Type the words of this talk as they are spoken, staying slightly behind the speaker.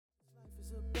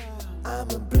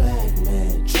I'm a black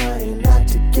man trying not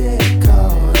to get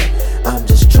caught up. I'm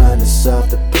just trying to solve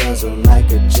the puzzle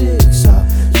like a jigsaw.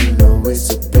 You know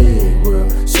it's a big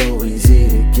world, so easy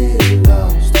to get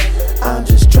lost. I'm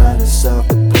just trying to solve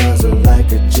the puzzle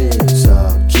like a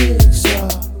jigsaw.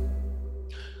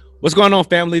 What's going on,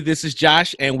 family? This is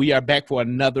Josh, and we are back for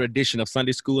another edition of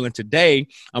Sunday School. And today,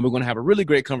 we're going to have a really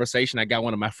great conversation. I got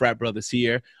one of my frat brothers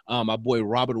here. My boy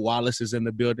Robert Wallace is in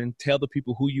the building. Tell the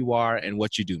people who you are and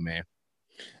what you do, man.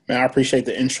 Man, I appreciate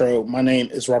the intro. My name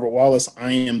is Robert Wallace.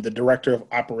 I am the Director of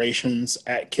Operations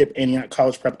at KIPP Antioch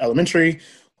College Prep Elementary,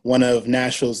 one of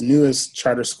Nashville's newest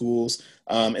charter schools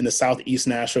in the Southeast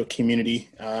Nashville community.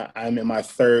 I'm in my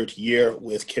third year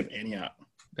with KIPP Antioch.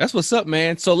 That's what's up,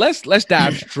 man. So let's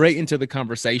dive straight into the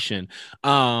conversation.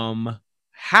 What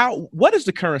is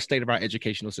the current state of our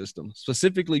educational system?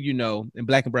 Specifically, in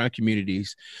Black and brown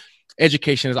communities,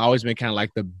 education has always been kind of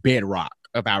like the bedrock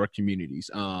of our communities,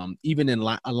 even in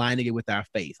aligning it with our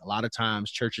faith. A lot of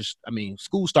times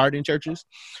schools start in churches.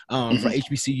 For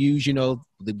HBCUs,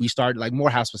 we started, like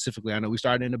Morehouse specifically, I know we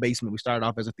started in the basement. We started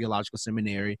off as a theological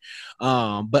seminary.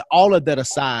 But all of that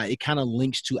aside, it kind of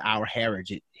links to our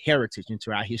heritage and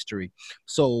to our history.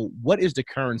 So what is the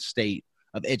current state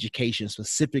of education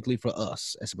specifically for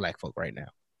us as Black folk right now?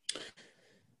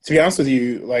 To be honest with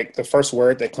you, like the first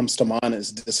word that comes to mind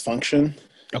is dysfunction.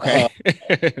 Okay.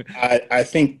 I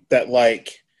think that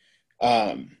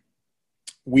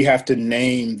we have to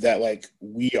name that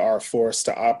we are forced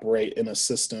to operate in a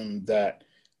system that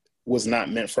was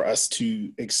not meant for us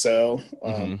to excel,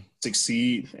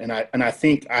 succeed. And I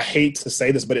think, I hate to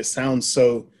say this, but it sounds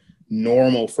so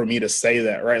normal for me to say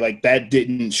that, right? Like that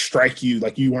didn't strike you,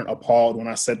 like you weren't appalled when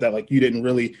I said that, like you didn't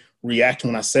really react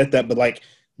when I said that, but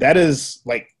that is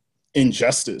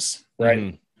injustice,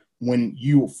 right? When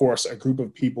you force a group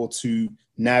of people to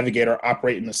navigate or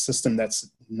operate in a system that's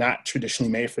not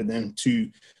traditionally made for them to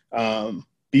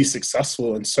be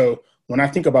successful. And so when I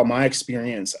think about my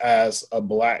experience as a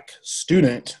Black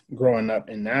student growing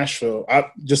up in Nashville,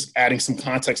 just adding some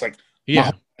context, my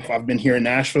whole life I've been here in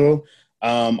Nashville.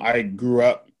 I grew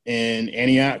up in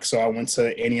Antioch, so I went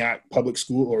to Antioch Public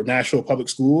School or Nashville Public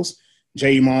Schools,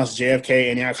 J.E. Moss,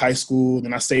 JFK, Antioch High School.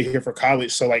 Then I stayed here for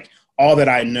college. So all that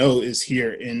I know is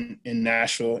here in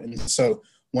Nashville. And so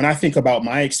when I think about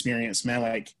my experience,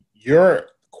 man, your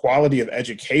quality of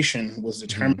education was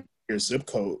determined by your zip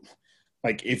code.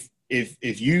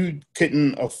 If you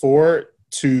couldn't afford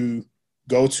to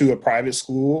go to a private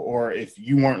school, or if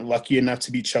you weren't lucky enough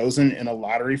to be chosen in a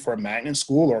lottery for a magnet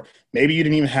school, or maybe you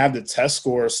didn't even have the test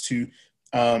scores to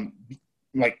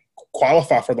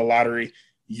qualify for the lottery,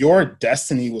 your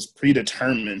destiny was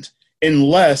predetermined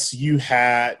unless you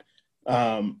had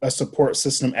a support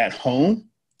system at home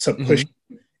to push.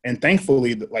 And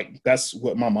thankfully, that's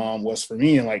what my mom was for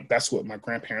me. And that's what my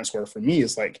grandparents were for me,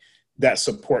 is that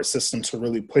support system to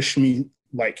really push me,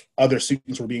 like other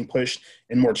students were being pushed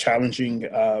in more challenging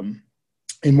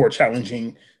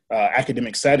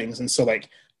academic settings. And so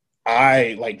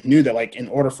I knew that in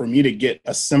order for me to get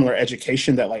a similar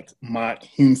education that my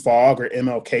Hume Fogg or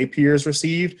MLK peers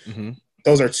received,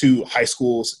 those are two high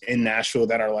schools in Nashville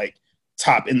that are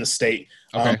top in the state.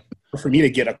 Okay. For me to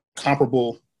get a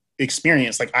comparable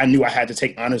experience, I knew I had to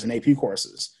take honors and AP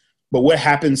courses. But what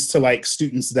happens to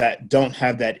students that don't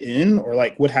have that or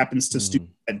what happens to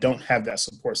students that don't have that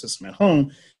support system at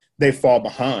home? They fall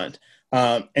behind.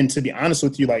 And to be honest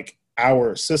with you,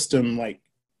 our system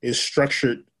is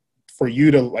structured for you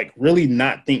to really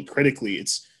not think critically.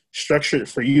 It's structured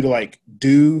for you to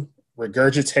do,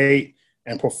 regurgitate,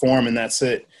 and perform, and that's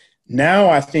it. Now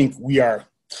I think we are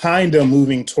kind of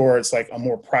moving towards a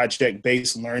more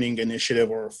project-based learning initiative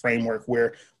or a framework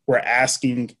where we're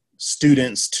asking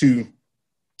students to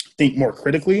think more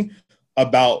critically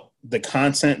about the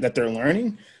content that they're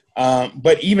learning.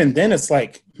 But even then it's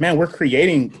man,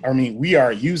 we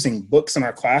are using books in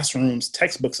our classrooms,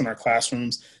 textbooks in our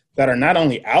classrooms that are not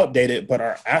only outdated, but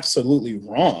are absolutely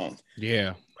wrong.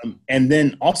 Yeah. And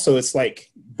then also it's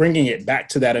bringing it back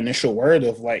to that initial word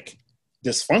of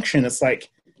dysfunction. It's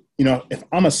if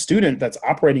I'm a student that's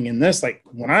operating in this,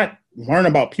 when I learn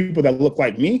about people that look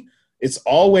like me, it's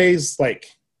always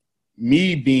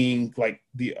me being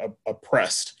the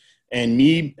oppressed, and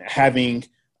me having,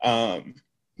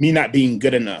 me not being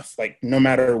good enough. No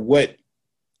matter what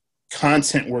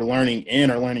content we're learning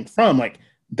in or learning from,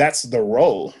 that's the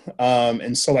role.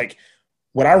 And so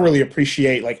what I really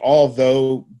appreciate,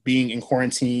 although being in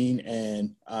quarantine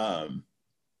and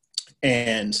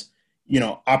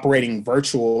operating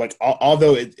virtual,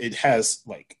 although it has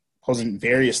posing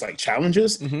various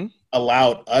challenges,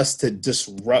 allowed us to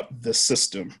disrupt the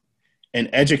system and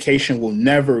education will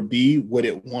never be what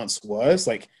it once was.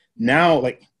 Like now,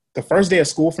 like the first day of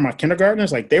school for my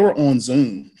kindergartners, like they were on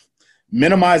Zoom,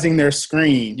 minimizing their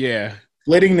screen,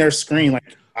 splitting their screen.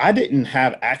 Like I didn't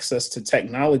have access to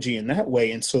technology in that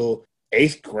way until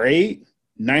 8th grade,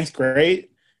 9th grade.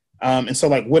 And so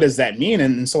like, what does that mean?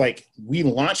 And so like, we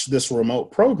launched this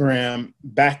remote program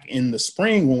back in the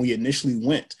spring when we initially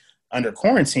went under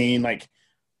quarantine, like,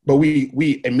 but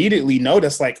we immediately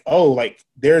noticed like, oh, like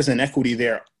there's an equity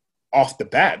there off the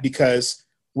bat because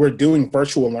we're doing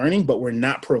virtual learning, but we're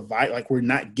not we're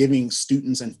not giving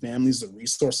students and families the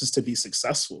resources to be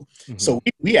successful. Mm-hmm. So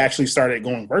we actually started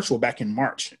going virtual back in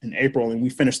March and April, and we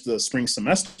finished the spring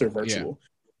semester virtual. Yeah.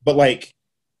 But like,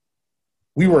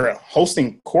 we were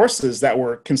hosting courses that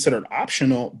were considered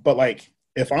optional, but like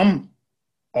if I'm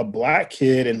a Black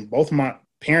kid and both my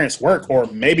parents work, or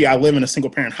maybe I live in a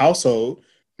single parent household,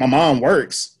 my mom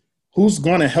works, who's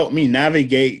going to help me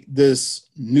navigate this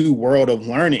new world of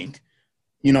learning?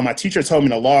 You know, my teacher told me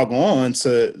to log on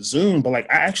to Zoom, but like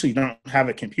I actually don't have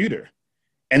a computer.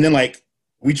 And then like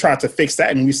we tried to fix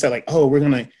that, and we said like, oh, we're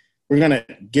gonna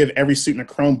give every student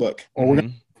a Chromebook, or we're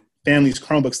gonna families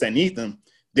Chromebooks that need them.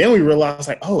 Then we realized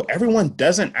like, oh, everyone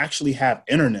doesn't actually have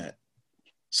internet.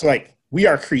 So like we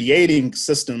are creating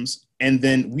systems, and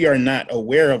then we are not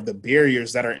aware of the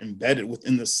barriers that are embedded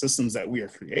within the systems that we are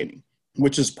creating,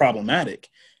 which is problematic.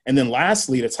 And then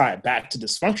lastly, to tie it back to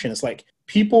dysfunction, it's like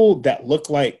people that look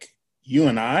like you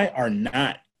and I are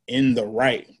not in the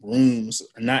right rooms,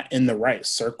 not in the right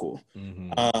circle.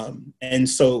 Mm-hmm. And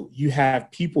so you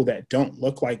have people that don't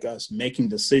look like us making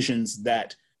decisions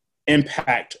that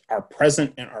impact our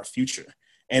present and our future.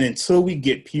 And until we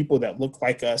get people that look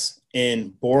like us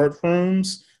in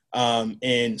boardrooms,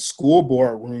 in school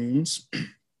boardrooms,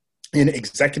 in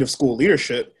executive school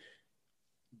leadership,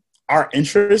 our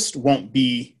interest won't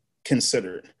be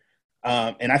considered.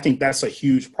 And I think that's a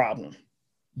huge problem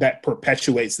that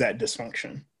perpetuates that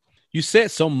dysfunction. You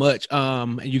said so much.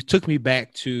 You took me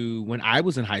back to when I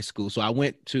was in high school. So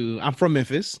I'm from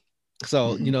Memphis.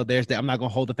 So, you know, there's that. I'm not going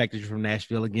to hold the fact that you're from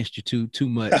Nashville against you too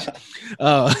much.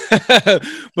 But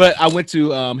I went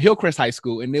to Hillcrest High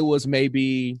School, and it was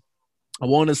maybe, I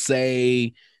want to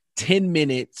say 10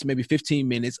 minutes, maybe 15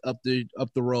 minutes up the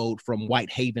road from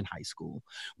Whitehaven High School,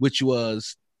 which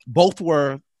was, both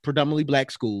were predominantly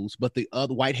Black schools, but the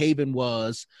other, Whitehaven,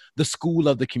 was the school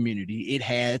of the community. It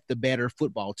had the better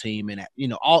football team and, you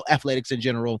know, all athletics in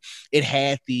general. It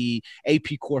had the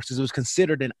AP courses. It was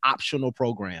considered an optional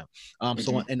program.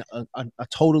 So a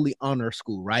totally honor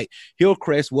school, right?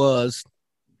 Hillcrest was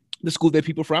the school that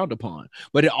people frowned upon,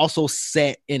 but it also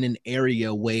sat in an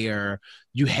area where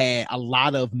you had a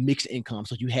lot of mixed income.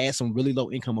 So you had some really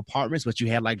low income apartments, but you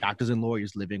had like doctors and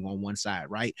lawyers living on one side,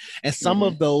 right? And some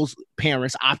of those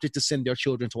parents opted to send their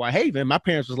children to Whitehaven. My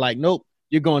parents was like, nope,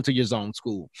 you're going to your zone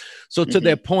school. So to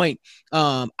that point,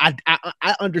 I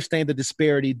understand the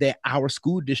disparity that our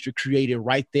school district created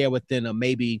right there within a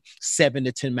maybe 7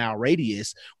 to 10 mile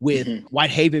radius, with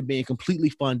Whitehaven being completely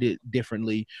funded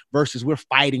differently versus we're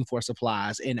fighting for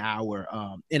supplies in our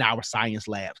science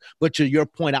labs. But to your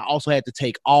point, I also had to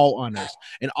take all honors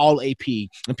and all AP,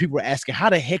 and people were asking, how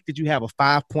the heck did you have a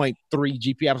 5.3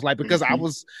 GPA? I was like, because I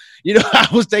was, you know, I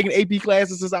was taking AP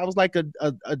classes since I was like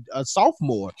a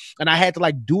sophomore, and I had to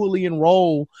like dually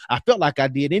enroll. I felt like I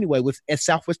did anyway at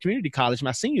Southwest Community College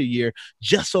my senior year,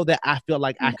 just so that I felt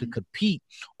like I could compete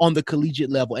on the collegiate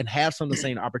level and have some of the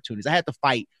same opportunities. I had to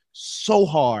fight so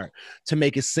hard to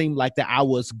make it seem like that I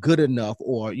was good enough,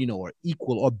 or, you know, or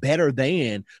equal or better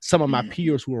than some of my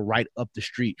peers who were right up the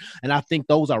street. And I think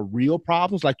those are real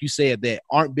problems, like you said, that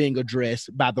aren't being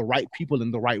addressed by the right people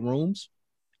in the right rooms.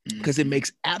 Because it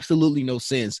makes absolutely no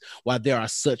sense why there are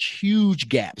such huge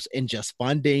gaps in just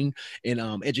funding and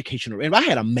educational. And I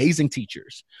had amazing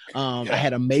teachers. I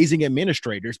had amazing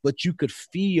administrators, but you could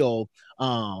feel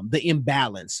the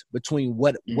imbalance between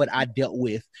what I dealt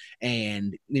with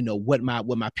and, you know, what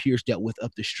my peers dealt with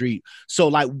up the street. So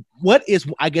like, what is,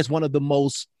 I guess, one of the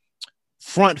most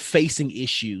front-facing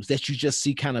issues that you just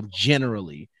see kind of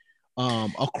generally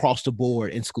across the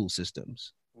board in school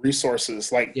systems?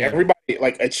 Resources. Like everybody,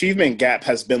 like achievement gap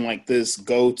has been like this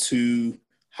go-to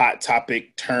hot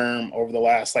topic term over the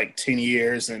last like 10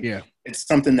 years. And it's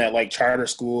something that like charter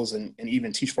schools and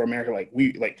even Teach for America,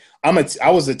 I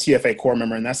was a TFA core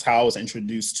member, and that's how I was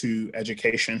introduced to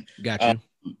education. Gotcha.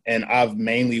 And I've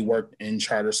mainly worked in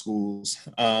charter schools.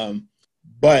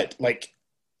 But like,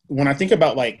 when I think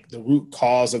about like the root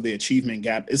cause of the achievement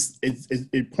gap,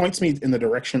 it points me in the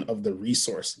direction of the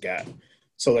resource gap.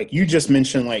 So like you just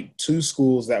mentioned, like two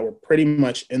schools that were pretty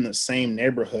much in the same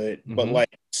neighborhood, but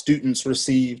like students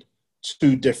received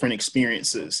two different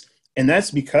experiences. And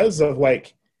that's because of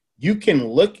like, you can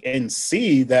look and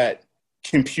see that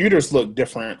computers look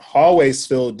different, hallways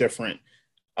feel different.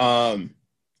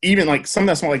 Even like something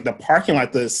that's more like the parking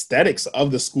lot, the aesthetics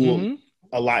of the school,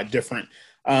 a lot different.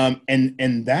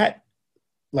 And that,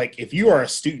 like, if you are a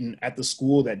student at the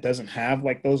school that doesn't have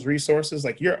like those resources,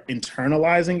 like you're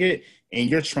internalizing it and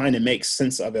you're trying to make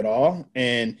sense of it all.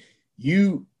 And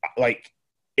you like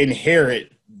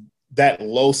inherit that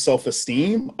low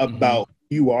self-esteem about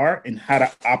who you are and how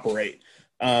to operate.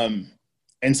 And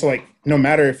so like, no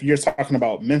matter if you're talking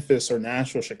about Memphis or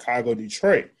Nashville, Chicago,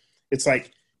 Detroit, it's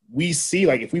like, we see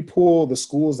like, if we pull the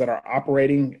schools that are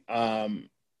operating,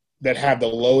 that have the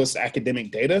lowest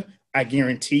academic data, I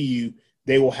guarantee you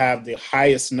they will have the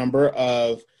highest number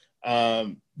of,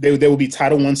 they will be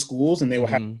Title I schools, and they will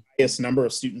have the highest number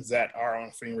of students that are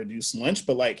on free and reduced lunch.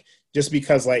 But like, just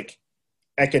because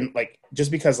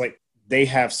they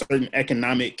have certain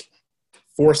economic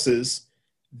forces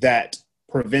that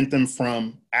prevent them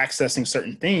from accessing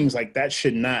certain things, like that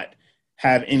should not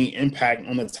have any impact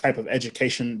on the type of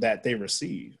education that they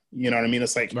receive. You know what I mean?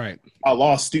 It's like, right. By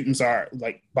law, students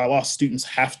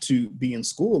have to be in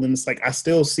school. And it's like, I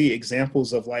still see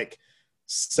examples of like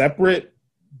separate,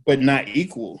 but not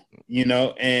equal, you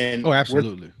know? And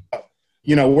absolutely.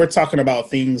 We're talking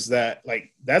about things that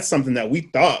like, that's something that we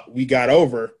thought we got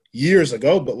over years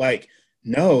ago, but like,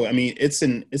 no, I mean, it's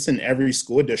in every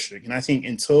school district. And I think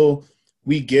until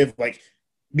we give like,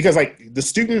 because like the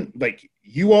student, like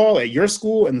you all at your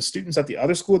school and the students at the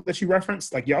other school that you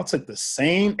referenced, like y'all took the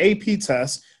same AP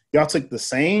test, y'all took the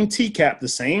same TCAP, the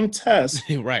same test.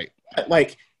 Right.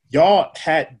 Like y'all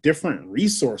had different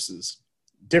resources,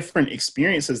 different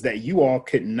experiences that you all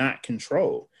could not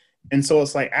control. And so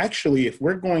it's like, actually, if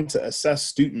we're going to assess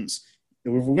students,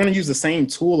 if we're going to use the same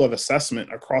tool of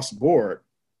assessment across the board,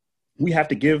 we have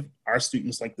to give our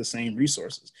students like the same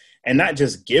resources, and not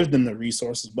just give them the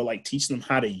resources, but like teach them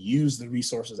how to use the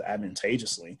resources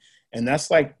advantageously. And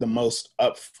that's like the most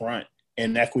upfront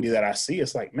inequity that I see.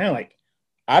 It's like, man, like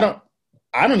I don't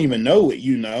even know what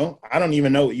you know. I don't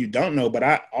even know what you don't know, but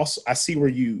I see where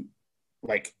you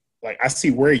like I see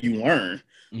where you learn.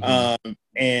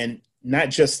 And not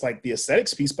just like the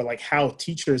aesthetics piece, but like how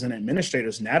teachers and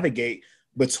administrators navigate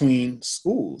between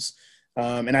schools.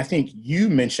 And I think you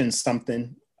mentioned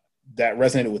something that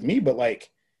resonated with me, but like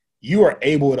you are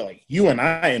able to, like, you and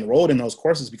I enrolled in those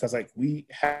courses because like we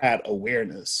had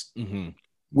awareness,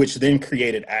 which then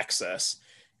created access.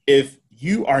 If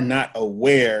you are not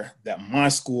aware that my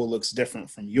school looks different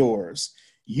from yours,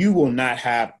 you will not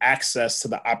have access to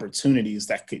the opportunities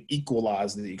that could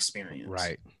equalize the experience.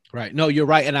 Right. No, you're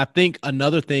right. And I think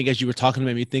another thing, as you were talking,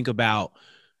 made me think about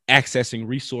accessing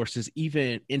resources,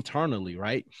 even internally,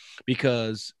 right?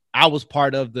 Because I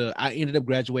ended up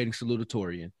graduating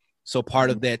salutatorian. So part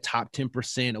of that top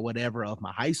 10% or whatever of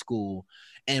my high school,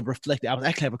 and reflected, I was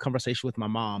actually having a conversation with my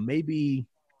mom, maybe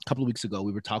a couple of weeks ago.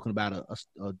 We were talking about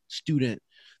a student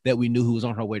that we knew who was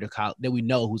on her way to college, that we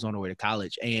know who's on her way to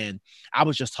college. And I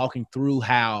was just talking through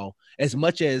how, as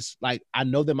much as like, I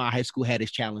know that my high school had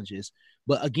its challenges,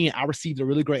 but again, I received a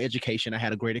really great education. I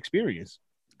had a great experience.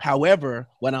 However,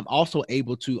 what I'm also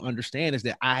able to understand is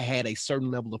that I had a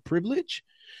certain level of privilege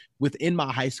within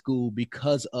my high school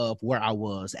because of where I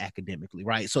was academically,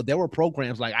 right? So there were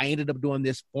programs, like I ended up doing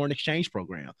this foreign exchange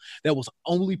program that was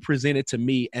only presented to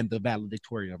me and the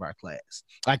valedictorian of our class.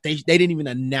 Like they didn't even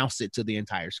announce it to the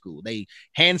entire school. They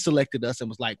hand selected us and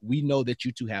was like, we know that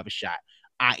you two have a shot.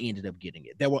 I ended up getting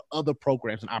it. There were other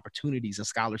programs and opportunities and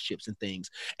scholarships and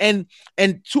things. And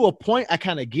to a point, I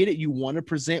kind of get it. You want to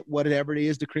present whatever it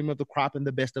is, the cream of the crop and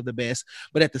the best of the best.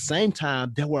 But at the same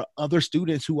time, there were other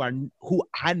students who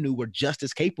I knew were just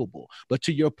as capable. But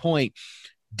to your point,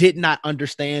 did not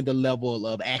understand the level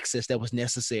of access that was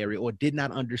necessary, or did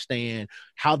not understand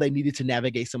how they needed to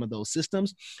navigate some of those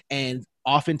systems. And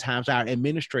oftentimes our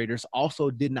administrators also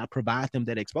did not provide them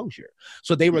that exposure.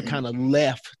 So they were kind of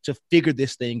left to figure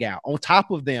this thing out, on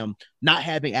top of them not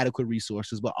having adequate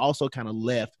resources, but also kind of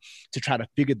left to try to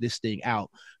figure this thing out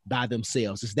by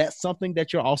themselves. Is that something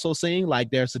that you're also seeing?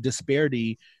 Like there's a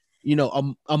disparity,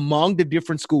 among the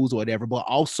different schools or whatever, but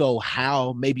also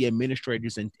how maybe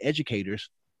administrators and educators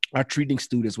are treating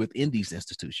students within these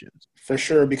institutions? For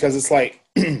sure, because it's like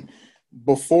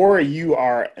before you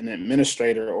are an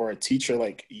administrator or a teacher,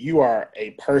 like you are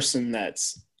a person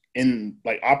that's in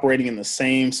like operating in the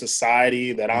same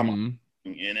society that I'm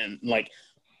in. And like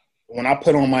when I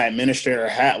put on my administrator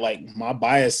hat, like my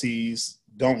biases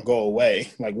don't go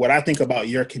away. Like what I think about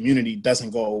your community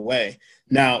doesn't go away.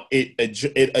 Now it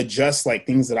adjusts like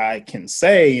things that I can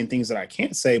say and things that I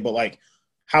can't say, but like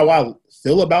how I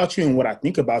feel about you and what I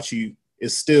think about you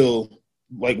is still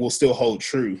like will still hold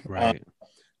true. Right.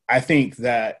 I think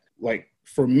that like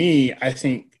for me, I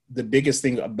think the biggest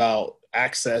thing about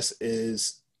access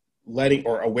is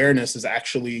awareness is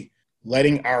actually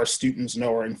letting our students know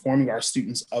or informing our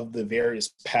students of the various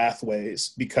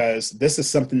pathways, because this is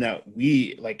something that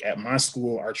we like at my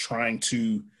school are trying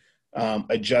to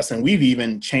adjust. And we've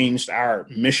even changed our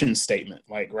mission statement,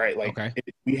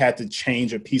 we had to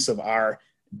change a piece of our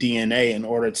DNA in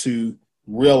order to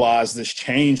realize this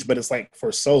change. But it's like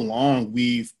for so long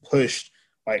we've pushed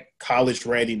like college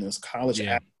readiness, college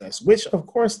access, which of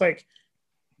course, like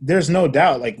there's no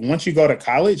doubt, like once you go to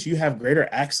college, you have greater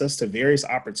access to various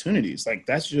opportunities. Like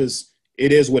that's just,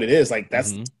 it is what it is. Like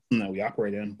that's the system that we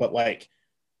operate in. But like,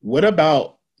 what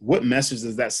message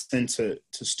does that send to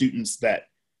students that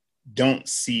don't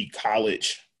see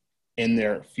college in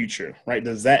their future, right?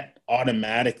 Does that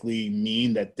automatically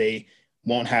mean that they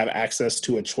won't have access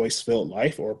to a choice-filled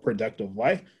life or a productive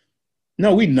life?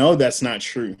 No, we know that's not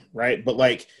true, right? But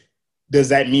like, does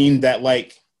that mean that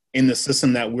like in the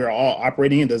system that we're all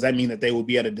operating in, does that mean that they will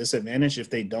be at a disadvantage if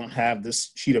they don't have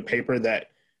this sheet of paper that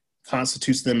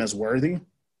constitutes them as worthy?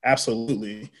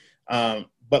 Absolutely.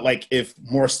 But like if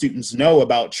more students know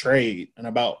about trade and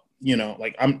about,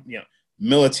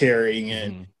 military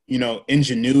and,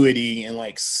 ingenuity and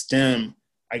like STEM,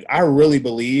 like I really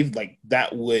believe like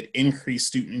that would increase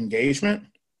student engagement.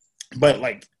 But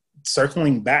like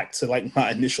circling back to like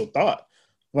my initial thought,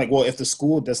 like, well, if the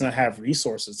school does not have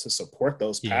resources to support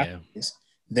those pathways,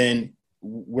 then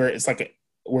we're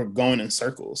going in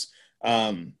circles.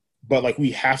 But like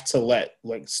we have to let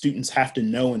like students have to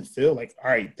know and feel like, all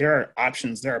right, there are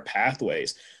options, there are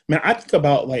pathways. Man, I think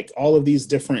about like all of these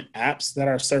different apps that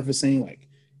are surfacing, like,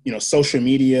 social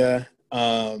media,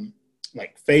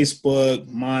 like Facebook,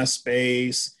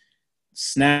 MySpace,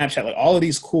 Snapchat, like all of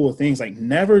these cool things. Like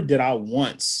never did I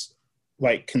once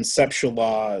like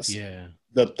conceptualize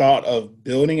the thought of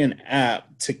building an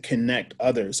app to connect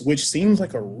others, which seems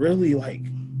like a really like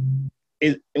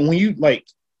it. And when you like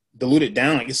dilute it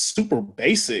down, like it's super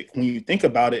basic when you think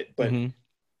about it. But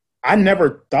I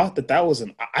never thought that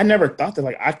I never thought that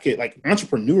like I could like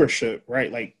entrepreneurship,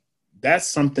 right? Like that's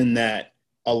something that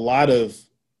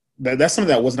that's something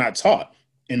that was not taught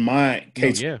in my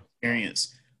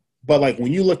experience. But like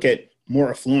when you look at more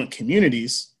affluent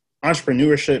communities,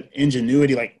 entrepreneurship,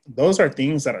 ingenuity, like those are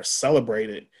things that are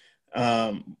celebrated.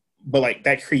 But like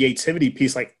that creativity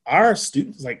piece, like our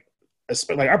students, like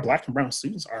especially like our Black and brown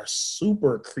students are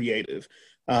super creative.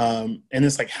 And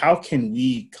it's like, how can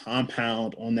we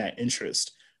compound on that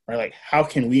interest, right? Like how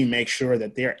can we make sure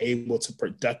that they're able to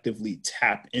productively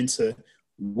tap into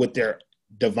what their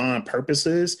divine purpose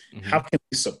is? How can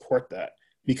we support that?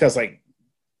 Because like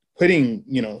putting,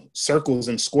 circles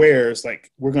and squares, like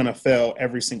we're going to fail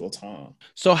every single time.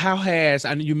 So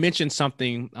I know you mentioned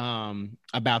something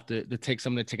about some of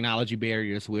the technology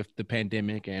barriers with the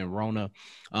pandemic and Rona.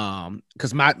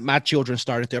 Cause my children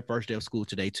started their first day of school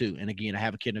today too. And again, I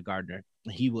have a kindergartner.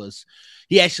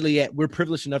 We're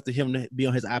privileged enough to him to be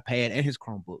on his iPad and his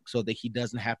Chromebook so that he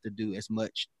doesn't have to do as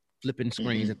much flipping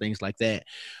screens and things like that.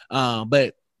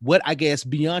 But what I guess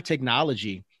beyond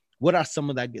technology, what are some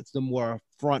of the more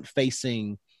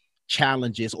front-facing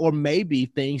challenges, or maybe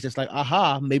things that's like,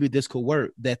 maybe this could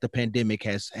work, that the pandemic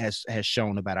has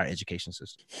shown about our education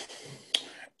system?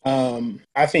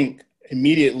 I think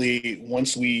immediately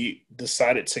once we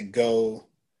decided to go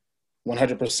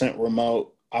 100%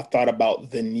 remote, I thought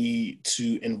about the need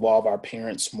to involve our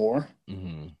parents more.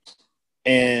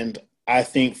 And I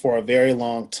think for a very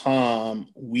long time,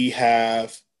 we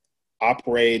have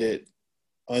operated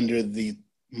under the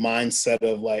mindset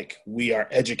of like, we are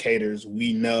educators,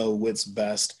 we know what's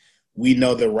best, we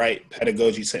know the right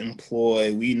pedagogy to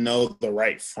employ, we know the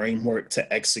right framework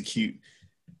to execute.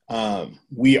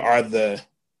 We are the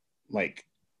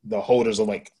holders of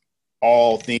like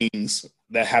all things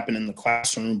that happen in the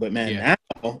classroom. But man,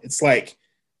 now it's like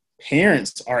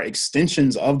parents are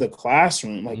extensions of the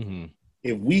classroom. Like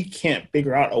if we can't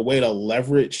figure out a way to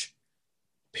leverage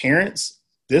parents,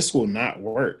 this will not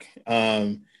work.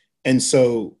 And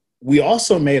so we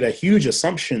also made a huge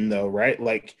assumption though, right?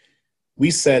 Like we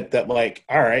said that like,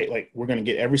 all right, like we're going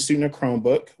to get every student a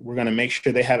Chromebook. We're going to make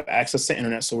sure they have access to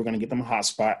internet. So we're going to get them a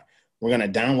hotspot. We're going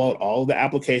to download all of the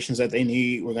applications that they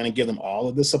need. We're going to give them all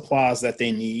of the supplies that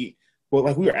they need. But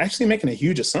like we were actually making a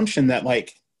huge assumption that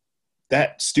like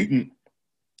that student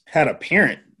had a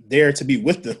parent there to be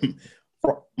with them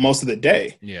for most of the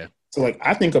day. Yeah. So like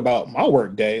I think about my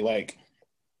work day, like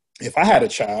if I had a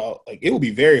child, like it would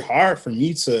be very hard for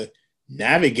me to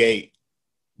navigate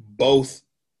both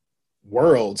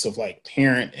worlds of like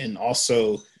parent and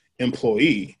also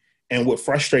employee. And what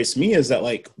frustrates me is that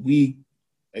like we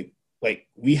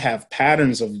have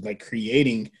patterns of like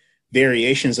creating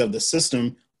variations of the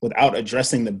system without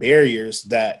addressing the barriers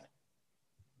that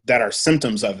are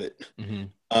symptoms of it.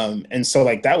 Mm-hmm. And so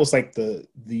like that was like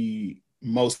the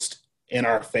most in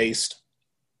our face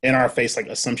like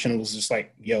assumption was just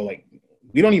like, yo, like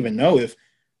we don't even know if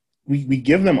we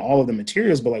give them all of the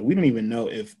materials, but like we don't even know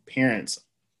if parents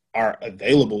are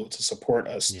available to support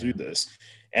us through this.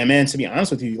 And man, to be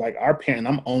honest with you, like our parents,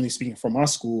 I'm only speaking for my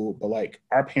school, but like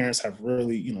our parents have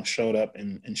really, you know, showed up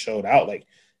and showed out. Like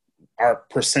our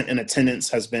percent in attendance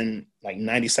has been like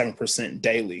 97%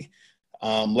 daily,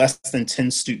 less than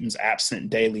 10 students absent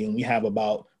daily. And we have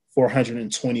about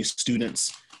 420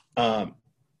 students.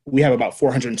 We have about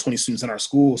 420 students in our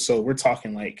school. So we're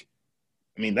talking like,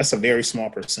 I mean, that's a very small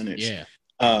percentage. Yeah.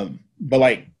 But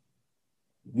like,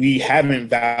 we haven't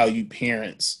valued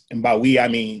parents, and by we I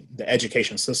mean the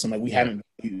education system. Like we haven't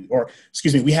valued, or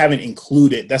excuse me, we haven't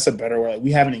included. That's a better word.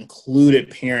 We haven't included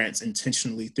parents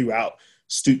intentionally throughout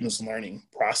students' learning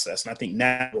process, and I think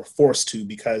now we're forced to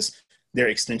because they're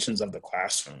extensions of the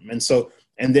classroom. And so,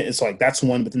 and then it's like that's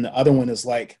one, but then the other one is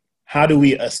like, how do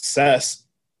we assess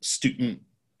student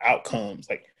outcomes?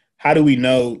 Like, how do we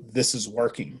know this is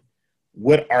working?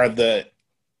 What are the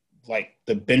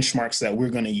benchmarks that we're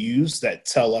going to use that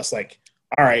tell us like,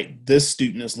 all right, this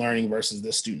student is learning versus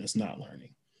this student is not learning.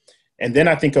 And then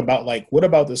I think about like, what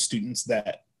about the students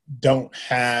that don't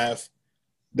have,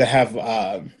 that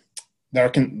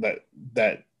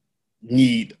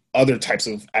need other types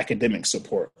of academic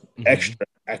support, extra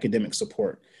academic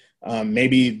support.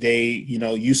 Maybe they, you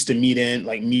know, used to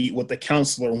meet with the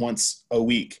counselor once a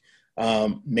week.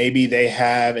 Maybe they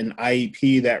have an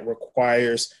IEP that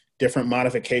requires different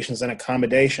modifications and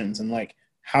accommodations. And like,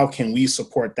 how can we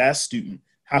support that student?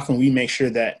 How can we make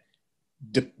sure that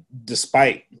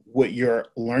despite what your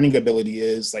learning ability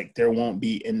is, like there won't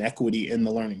be inequity in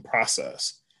the learning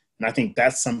process? And I think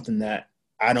that's something that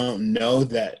I don't know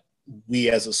that we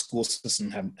as a school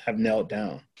system have nailed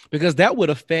down. Because that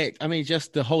would affect, I mean,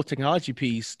 just the whole technology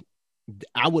piece,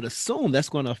 I would assume that's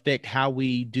going to affect how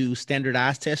we do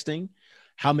standardized testing,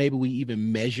 how maybe we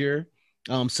even measure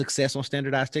success on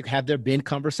standardized tech. Have there been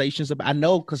conversations about, I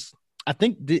know, because I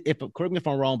think, correct me if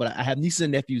I'm wrong, but I have nieces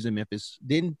and nephews in Memphis.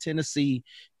 Didn't Tennessee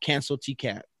cancel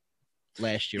TCAP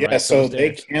last year? Yeah, right? so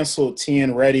they canceled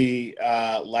TN Ready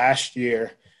last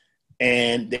year,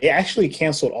 and they actually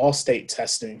canceled all state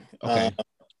testing. Okay.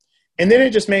 And then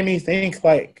it just made me think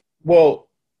like, well,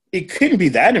 it couldn't be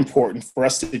that important for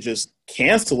us to just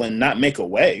cancel and not make a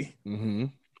way. Mm-hmm.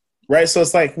 Right. So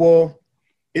it's like, well,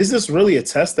 is this really a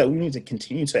test that we need to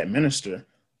continue to administer?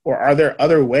 Or are there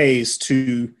other ways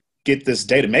to get this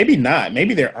data? Maybe not.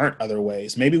 Maybe there aren't other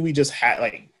ways. Maybe we just had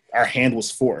like our hand was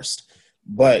forced.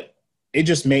 But it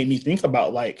just made me think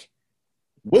about like,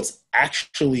 what's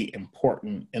actually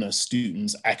important in a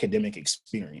student's academic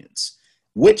experience?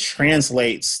 What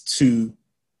translates to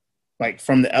like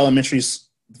from the elementary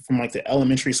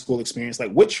school experience,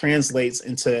 like what translates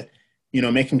into, you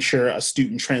know, making sure a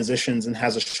student transitions and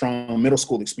has a strong middle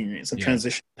school experience and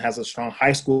transition has a strong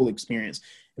high school experience.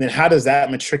 And then how does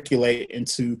that matriculate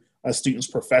into a student's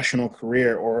professional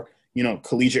career or, you know,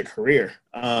 collegiate career?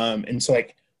 And so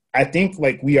like, I think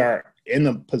like we are in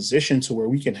a position to where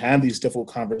we can have these difficult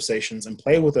conversations and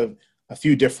play with a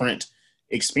few different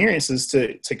experiences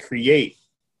to create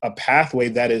a pathway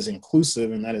that is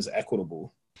inclusive and that is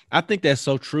equitable. I think that's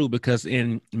so true because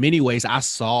in many ways I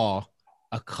saw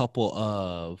a couple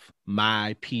of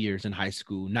my peers in high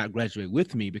school not graduate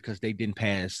with me because they didn't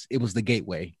pass. It was the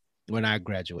gateway when I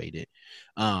graduated.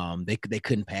 They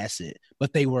couldn't pass it,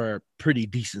 but they were pretty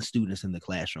decent students in the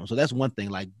classroom. So that's one thing,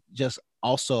 like just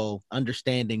also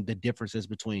understanding the differences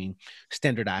between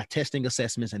standardized testing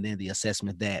assessments and then the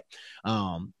assessment that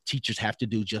teachers have to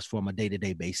do just from a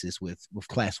day-to-day basis with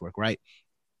classwork, right?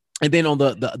 And then on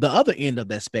the other end of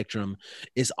that spectrum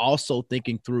is also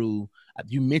thinking through,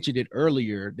 you mentioned it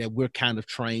earlier, that we're kind of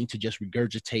trained to just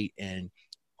regurgitate and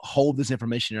hold this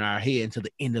information in our head until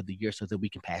the end of the year so that we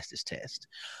can pass this test.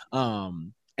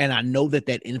 And I know that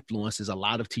influences a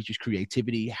lot of teachers'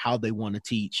 creativity, how they want to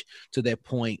teach, to that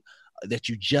point that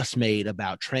you just made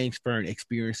about transferring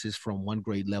experiences from one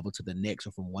grade level to the next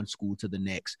or from one school to the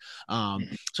next.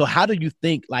 So how do you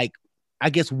think, like, I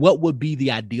guess what would be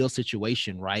the ideal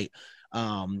situation, right?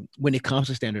 When it comes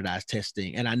to standardized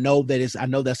testing. And I know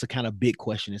that's a kind of big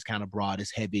question. It's kind of broad,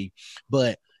 it's heavy,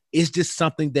 but is this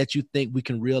something that you think we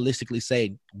can realistically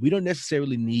say, we don't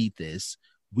necessarily need this,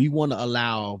 we want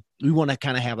to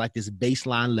kind of have like this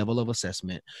baseline level of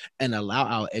assessment and allow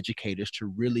our educators to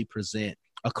really present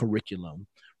a curriculum,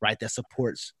 right, that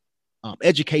supports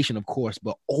education, of course,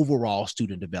 but overall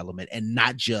student development, and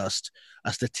not just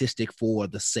a statistic for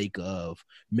the sake of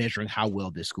measuring how well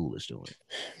this school is doing.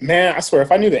 Man, I swear,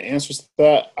 if I knew the answers to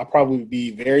that, I'd probably be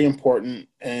very important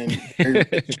and very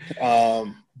rich.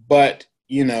 But,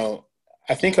 you know,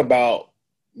 I think about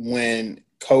when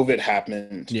COVID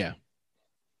happened. Yeah.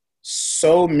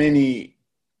 So many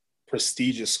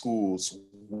prestigious schools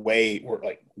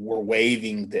were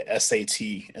waiving the SAT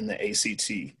and the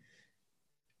ACT.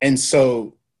 And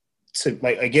so, to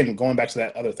like, again, going back to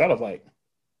that other thought of like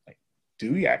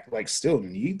do we still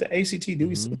need the ACT? Do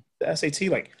we still need the SAT?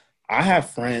 Like, I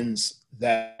have friends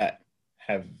that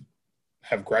have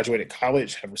graduated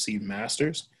college, have received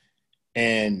masters,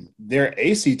 and their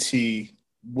ACT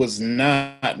was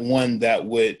not one that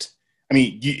would, I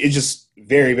mean, it's just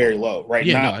very, very low, right?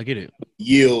 Yeah, no, I get it.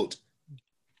 Yield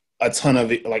a ton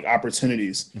of like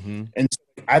opportunities. And so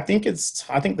I think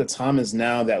the time is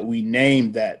now that we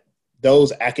name that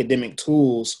those academic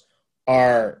tools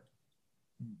are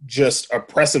just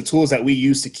oppressive tools that we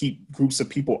use to keep groups of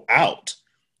people out.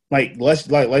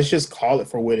 Let's just call it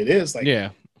for what it is. Like, yeah,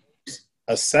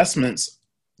 assessments,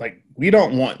 like, we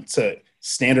don't want to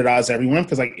standardize everyone,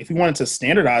 because like if we wanted to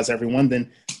standardize everyone,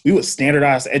 then we would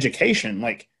standardize education.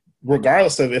 Like,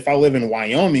 regardless of if I live in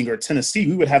Wyoming or Tennessee,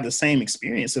 we would have the same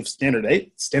experience if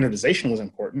standardization was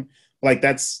important. Like,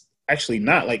 that's actually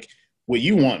not. Like, what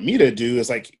you want me to do is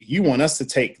like, you want us to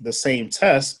take the same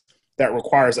test that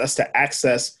requires us to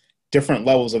access different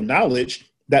levels of knowledge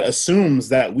that assumes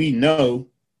that we know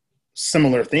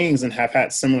similar things and have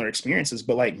had similar experiences.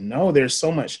 But like, no, there's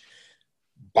so much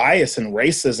bias and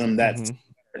racism that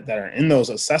are in those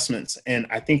assessments. And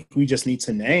I think we just need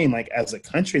to name, like, as a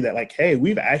country, that like, hey,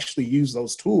 we've actually used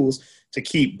those tools to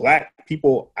keep Black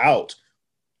people out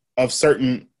of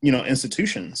certain,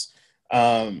 institutions.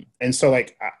 And so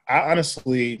like, I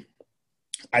honestly,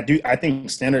 I think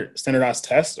standardized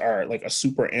tests are like a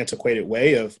super antiquated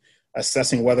way of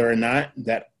assessing whether or not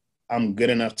that I'm good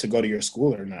enough to go to your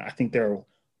school or not. I think there are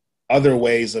other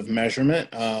ways of measurement.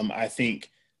 I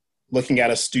think looking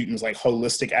at a student's like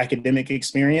holistic academic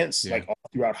experience, like all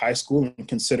throughout high school, and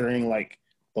considering like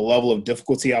the level of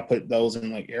difficulty, I put those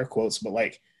in like air quotes, but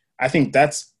like, I think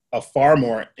that's a far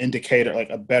more indicator, like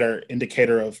a better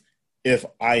indicator of if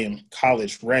I am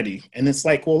college ready. And it's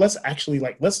like, well, let's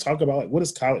talk about like, what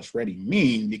does college ready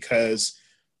mean? Because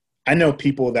I know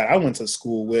people that I went to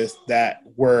school with that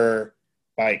were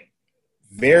like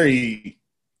very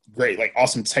great, like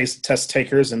awesome test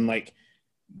takers, and like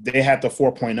they had the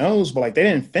 4.0s, but like they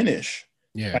didn't finish.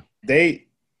 Yeah. Like, they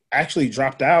actually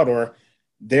dropped out, or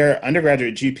their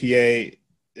undergraduate GPA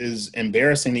is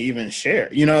embarrassing to even share.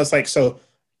 It's like, so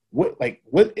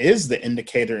what is the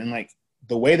indicator? And like,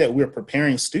 the way that we're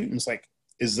preparing students, like,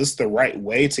 is this the right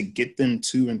way to get them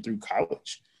to and through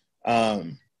college?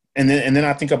 And then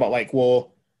I think about like,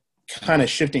 well, kind of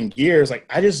shifting gears, like,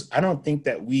 I don't think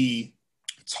that we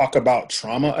talk about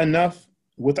trauma enough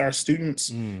with our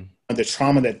students, the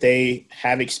trauma that they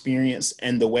have experienced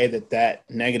and the way that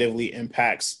negatively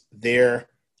impacts their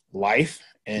life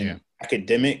and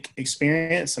academic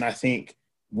experience. And I think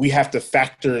we have to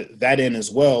factor that in as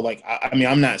well. Like, I mean,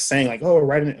 I'm not saying like, oh,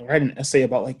 write an essay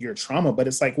about like your trauma, but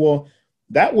it's like, well,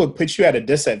 that would put you at a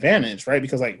disadvantage, right?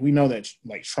 Because like, we know that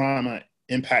like trauma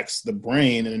impacts the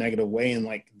brain in a negative way. And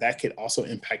like, that could also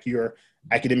impact your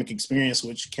academic experience,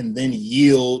 which can then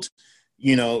yield,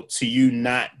 to you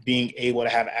not being able to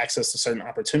have access to certain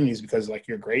opportunities because like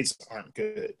your grades aren't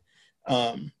good.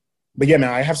 But yeah, man,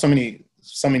 I have so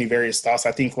many various thoughts.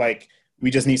 I think like, we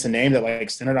just need to name that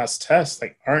like standardized tests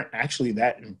like aren't actually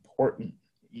that important,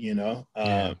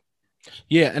 Yeah,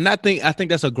 and I think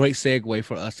that's a great segue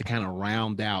for us to kind of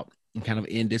round out and kind of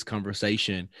end this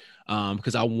conversation,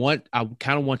 because I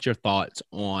kind of want your thoughts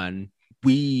on,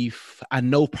 I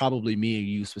know probably me and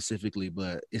you specifically,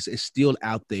 but it's still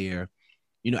out there.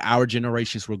 Our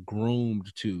generations were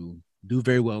groomed to do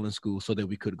very well in school so that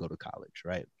we could go to college,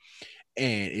 right?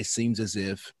 And it seems as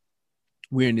if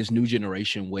we're in this new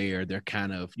generation where they're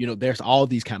kind of, there's all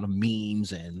these kind of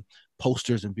memes and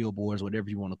posters and billboards, whatever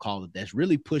you want to call it, that's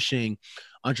really pushing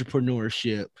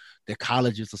entrepreneurship, that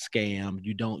college is a scam.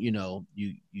 You don't, you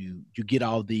get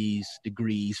all these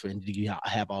degrees and you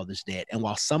have all this debt. And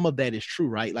while some of that is true,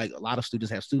 right? Like, a lot of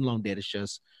students have student loan debt. It's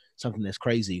just something that's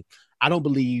crazy. I don't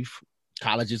believe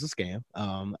college is a scam.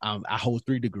 I hold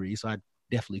 3 degrees, so I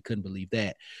definitely couldn't believe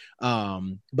that.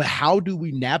 But how do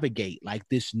we navigate like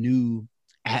this new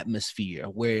atmosphere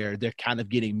where they're kind of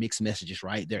getting mixed messages,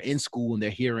 right? They're in school and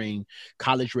they're hearing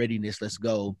college readiness, let's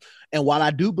go. And while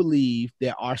I do believe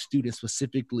there are students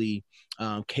specifically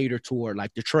cater toward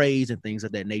like the trades and things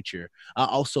of that nature, I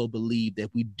also believe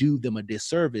that we do them a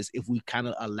disservice if we kind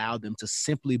of allow them to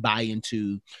simply buy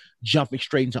into jumping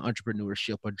straight into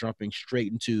entrepreneurship or jumping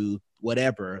straight into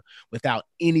whatever without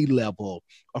any level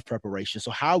of preparation.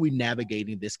 So how are we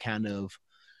navigating this kind of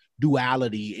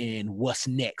duality in what's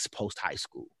next post high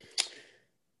school?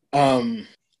 I'm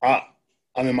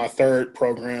in my third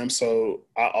program, so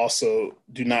I also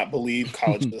do not believe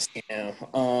college is a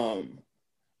scam.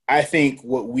 I think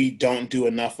what we don't do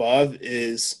enough of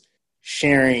is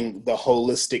sharing the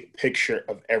holistic picture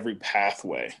of every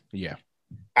pathway. Yeah.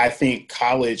 I think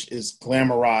college is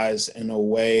glamorized in a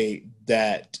way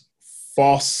that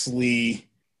falsely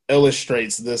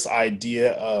illustrates this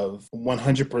idea of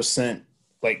 100%.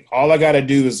 Like, all I got to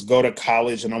do is go to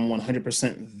college and I'm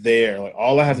 100% there. Like,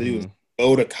 all I have to do is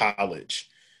go to college.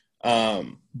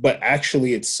 But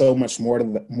actually, it's so much more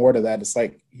to that. It's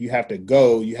like you have to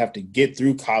go, you have to get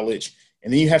through college,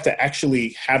 and then you have to actually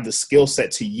have the skill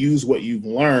set to use what you've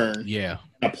learned and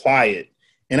apply it.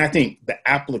 And I think the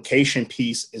application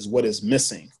piece is what is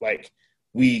missing. Like,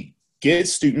 we get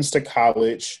students to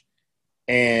college,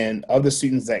 and of the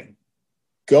students that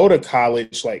go to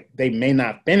college, like, they may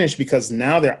not finish because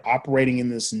now they're operating in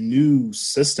this new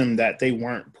system that they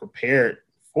weren't prepared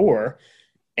for.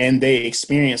 And they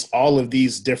experience all of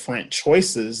these different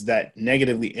choices that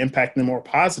negatively impact them or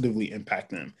positively impact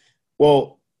them.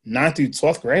 Well, 9th through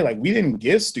 12th grade, like, we didn't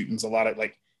give students a lot of,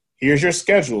 like, here's your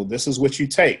schedule. This is what you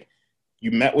take.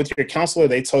 You met with your counselor.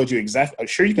 They told you exactly,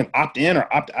 sure, you can opt in or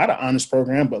opt out of honors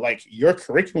program, but like, your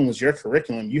curriculum was your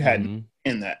curriculum. You had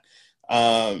in that.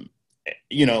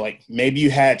 You know, like, maybe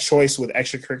you had choice with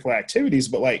extracurricular activities,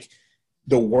 but like,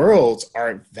 the worlds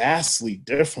are vastly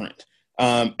different.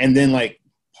 And then, like,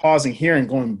 pausing here and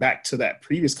going back to that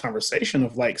previous conversation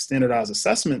of like standardized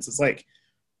assessments, it's like,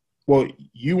 well,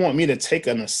 you want me to take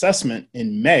an assessment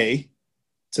in May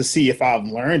to see if I've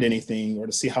learned anything or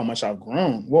to see how much I've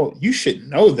grown. Well, you should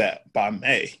know that by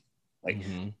May. Like,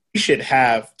 you should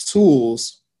have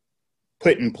tools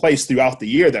put in place throughout the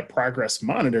year that progress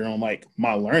monitor on like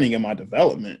my learning and my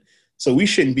development. So we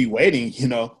shouldn't be waiting, you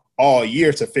know, all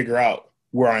year to figure out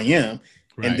where I am.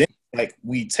 Right. And then, like,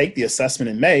 we take the assessment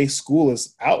in May, school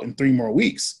is out in 3 more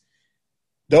weeks.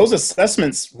 Those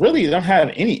assessments really don't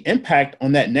have any impact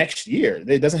on that next year.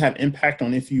 It doesn't have impact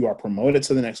on if you are promoted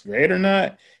to the next grade or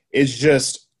not. It's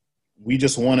just, we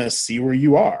just want to see where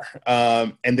you are.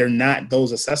 And they're not,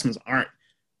 those assessments aren't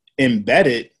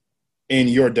embedded in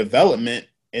your development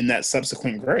in that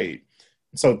subsequent grade.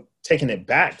 So taking it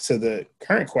back to the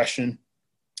current question,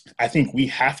 I think we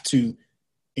have to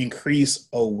increase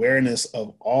awareness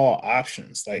of all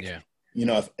options. Like, you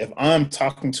know, if I'm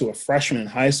talking to a freshman in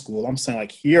high school, I'm saying,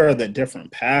 like, here are the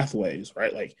different pathways,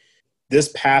 right? Like, this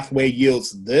pathway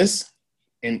yields this,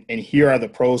 and here are the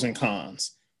pros and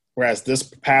cons. Whereas this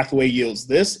pathway yields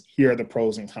this, here are the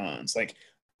pros and cons. Like,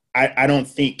 I don't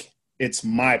think it's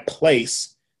my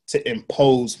place to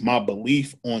impose my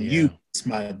belief on you. It's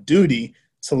my duty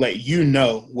to let you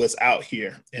know what's out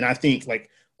here. And I think, like,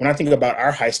 when I think about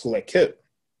our high school at KIPP,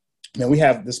 now we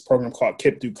have this program called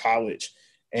KIPP Through College,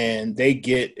 and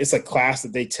it's a class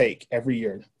that they take every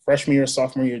year, freshman year,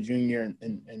 sophomore year, junior year,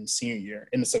 and senior year.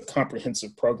 And it's a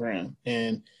comprehensive program.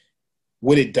 And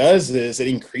what it does is it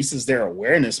increases their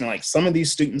awareness. And like, some of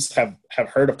these students have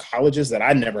heard of colleges that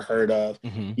I never heard of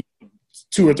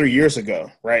 2 or 3 years ago.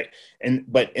 Right.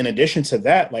 But in addition to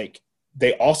that, like,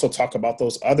 they also talk about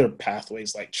those other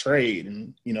pathways like trade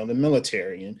and, you know, the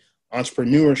military and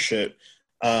entrepreneurship.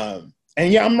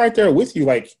 And yeah, I'm right there with you.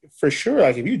 Like, for sure,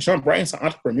 like, if you jump right into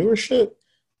entrepreneurship,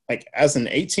 like, as an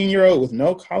 18-year-old with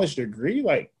no college degree,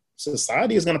 like,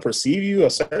 society is going to perceive you a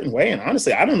certain way. And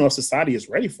honestly, I don't know if society is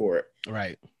ready for it.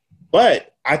 Right.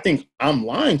 But I think I'm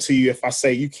lying to you if I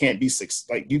say you can't be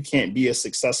a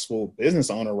successful business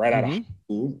owner right out of high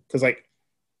school. Because, like,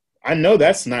 I know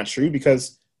that's not true,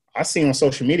 because I see on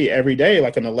social media every day,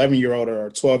 like, an 11-year-old or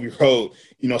a 12-year-old,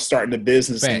 you know, starting a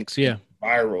business. Thanks.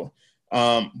 Viral.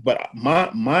 But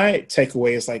my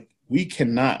takeaway is, like, we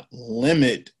cannot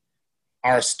limit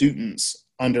our students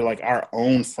under, like, our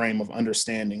own frame of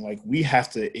understanding. Like, we have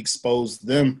to expose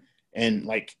them, and,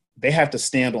 like, they have to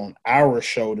stand on our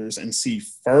shoulders and see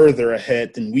further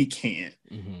ahead than we can.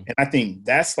 And I think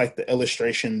that's, like, the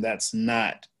illustration that's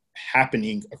not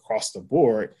happening across the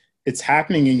board. It's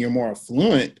happening in your more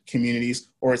affluent communities,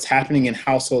 or it's happening in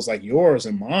households like yours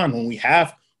and mine, when we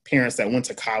have parents that went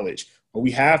to college, or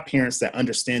we have parents that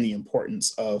understand the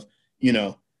importance of, you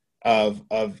know, of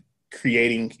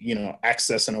creating,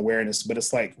 access and awareness, but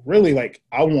it's like, really, like,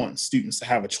 I want students to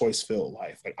have a choice-filled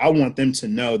life. Like, I want them to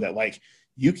know that, like,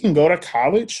 you can go to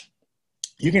college,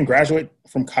 you can graduate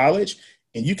from college,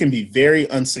 and you can be very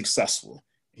unsuccessful,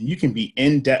 and you can be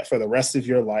in debt for the rest of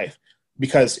your life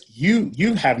because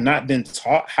you have not been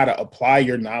taught how to apply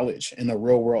your knowledge in a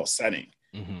real world setting.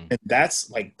 Mm-hmm. And that's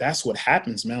what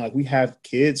happens, man. Like, we have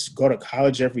kids go to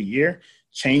college every year,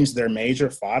 change their major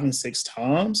 5 and 6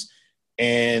 times,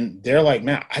 and they're like,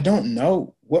 man, I don't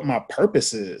know what my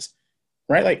purpose is,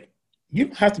 right? Like, you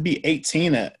don't have to be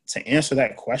 18 to answer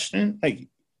that question. Like,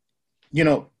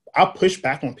 I'll push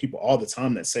back on people all the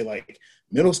time that say, like,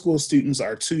 middle school students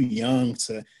are too young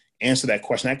to answer that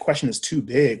question. That question is too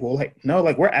big. Well, like, no,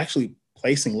 like, we're actually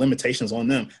placing limitations on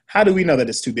them. How do we know that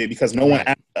it's too big? Because no one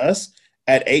asked us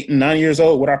at 8 and 9 years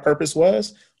old what our purpose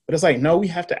was. But it's like, no, we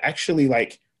have to actually,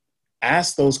 like,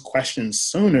 ask those questions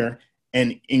sooner.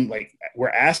 And like, we're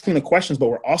asking the questions, but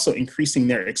we're also increasing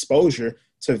their exposure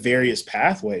to various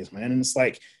pathways, man. And it's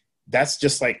like, that's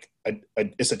just like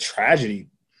it's a tragedy.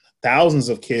 Thousands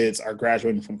of kids are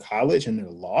graduating from college and they're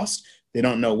lost. They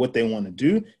don't know what they want to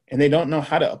do, and they don't know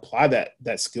how to apply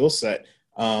that skill set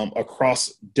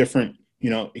across different,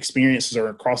 experiences, or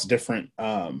across different,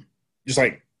 just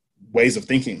like, ways of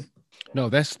thinking. No,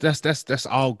 that's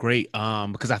all great.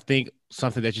 Because I think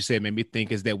something that you said made me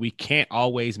think is that we can't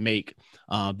always make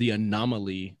the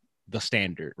anomaly the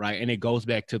standard, right? And it goes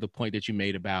back to the point that you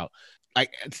made about,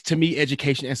 like, to me,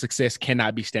 education and success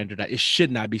cannot be standardized. It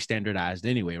should not be standardized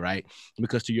anyway, right?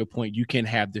 Because to your point, you can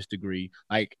have this degree.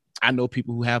 Like, I know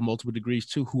people who have multiple degrees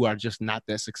too, who are just not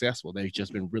that successful. They've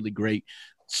just been really great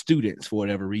students for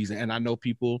whatever reason. And I know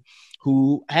people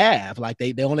who have, like,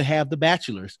 they only have the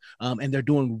bachelor's, and they're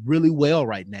doing really well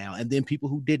right now. And then people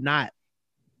who did not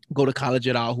go to college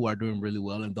at all, who are doing really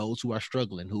well, and those who are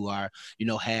struggling, who are,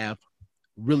 have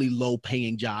really low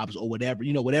paying jobs or whatever,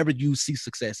 whatever you see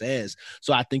success as.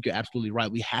 So I think you're absolutely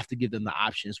right. We have to give them the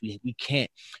options. We can't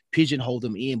pigeonhole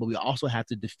them in, but we also have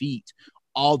to defeat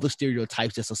all the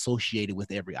stereotypes that's associated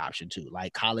with every option too.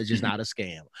 Like, college is not a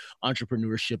scam.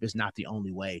 Entrepreneurship is not the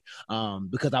only way.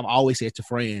 Because I've always said to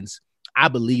friends, I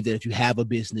believe that if you have a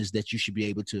business, that you should be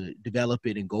able to develop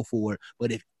it and go forward.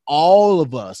 But if all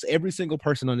of us, every single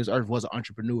person on this earth was an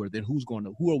entrepreneur, then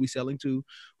who are we selling to?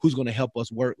 Who's going to help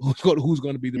us work? Who's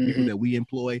going to be the people that we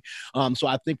employ? So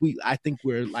I think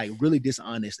we're, like, really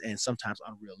dishonest and sometimes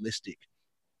unrealistic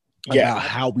about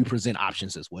how we present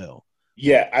options as well.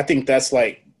 Yeah, I think that's,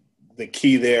 like, the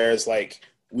key there is, like,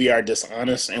 we are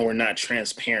dishonest and we're not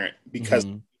transparent because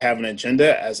we have an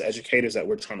agenda as educators that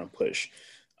we're trying to push.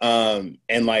 And,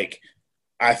 like,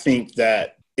 I think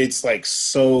that it's, like,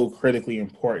 so critically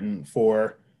important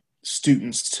for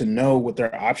students to know what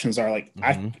their options are. Like,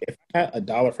 if I had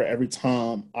 $1 for every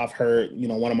time I've heard,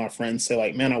 one of my friends say,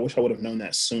 like, man, I wish I would have known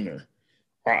that sooner.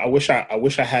 Or I wish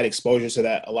I had exposure to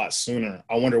that a lot sooner.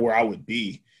 I wonder where I would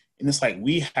be. And it's like,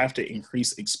 we have to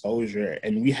increase exposure,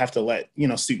 and we have to let,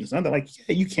 students know that, like,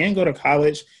 yeah, you can go to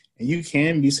college and you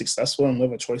can be successful and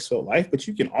live a choice-filled life, but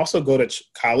you can also go to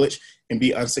college and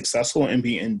be unsuccessful and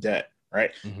be in debt, right?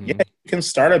 Yeah, you can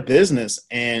start a business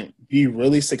and be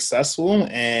really successful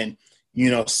and,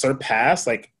 surpass,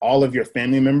 like, all of your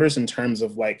family members in terms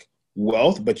of, like,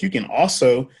 wealth, but you can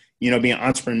also, be an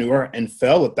entrepreneur and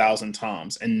fail 1,000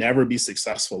 times and never be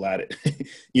successful at it.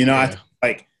 I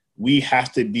like, we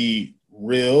have to be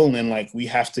real, and, like, we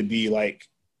have to be like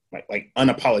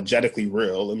unapologetically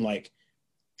real, and, like,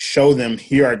 show them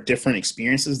here are different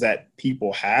experiences that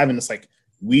people have. And it's like,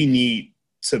 we need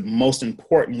to, most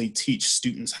importantly, teach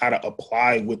students how to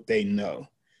apply what they know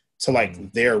to,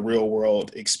 like, their real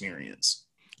world experience.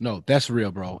 No, that's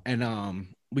real, bro. And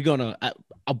we're gonna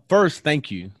first thank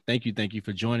you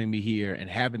for joining me here and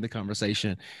having the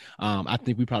conversation. I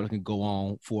think we probably can go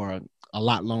on for a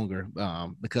lot longer,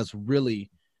 because really,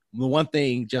 the one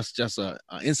thing, just a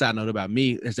inside note about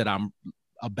me, is that I'm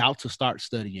about to start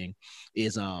studying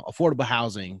is affordable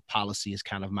housing policy is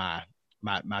kind of my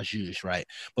juice, right?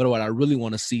 But what I really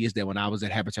want to see is that when I was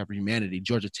at Habitat for Humanity,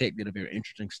 Georgia Tech did a very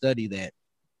interesting study that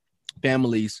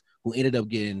families who ended up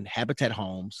getting Habitat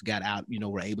homes, got out,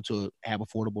 were able to have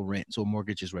affordable rents or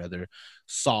mortgages rather,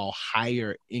 saw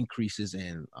higher increases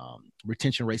in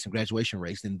retention rates and graduation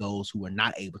rates than those who were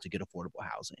not able to get affordable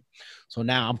housing. So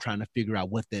now I'm trying to figure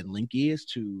out what that link is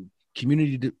to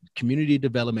community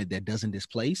development that doesn't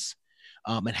displace,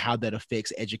 and how that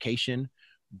affects education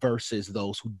versus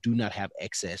those who do not have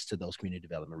access to those community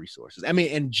development resources. I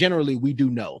mean, and generally we do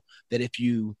know that if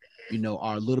you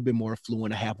are a little bit more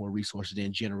affluent or have more resources,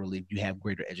 then generally you have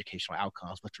greater educational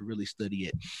outcomes. But to really study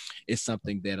it is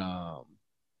something that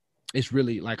it's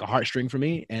really like a heartstring for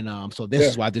me. And so this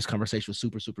is why this conversation was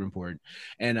super, super important.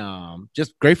 And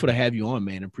just grateful to have you on,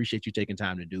 man. Appreciate you taking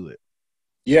time to do it.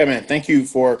 Yeah, man. Thank you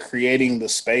for creating the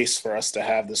space for us to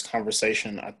have this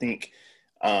conversation. I think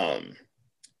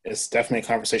it's definitely a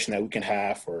conversation that we can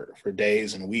have for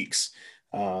days and weeks.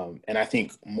 And I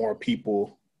think more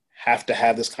people have to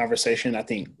have this conversation. I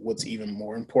think what's even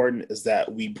more important is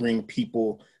that we bring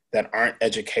people that aren't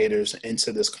educators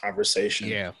into this conversation.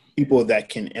 Yeah. People that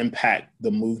can impact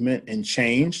the movement and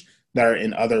change that are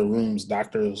in other rooms,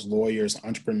 doctors, lawyers,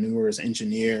 entrepreneurs,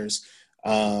 engineers,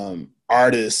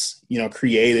 artists,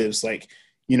 creatives, like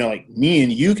me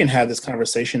and you can have this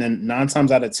conversation, and 9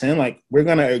 times out of 10, like, we're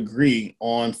going to agree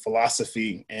on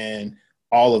philosophy and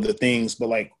all of the things, but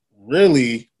like,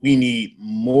 really, we need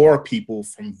more people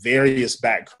from various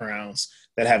backgrounds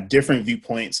that have different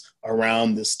viewpoints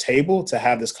around this table to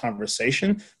have this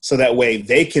conversation, so that way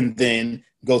they can then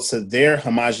go to their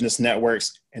homogenous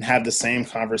networks and have the same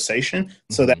conversation.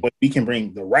 So that way we can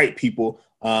bring the right people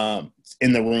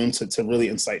in the room to really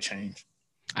incite change.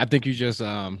 I think you just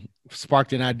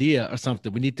sparked an idea or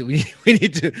something. We need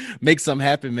to make something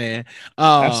happen, man.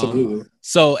 Absolutely.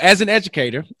 So as an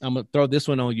educator, I'm gonna throw this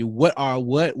one on you.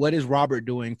 What is Robert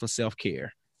doing for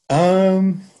self-care?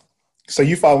 So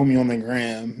you follow me on the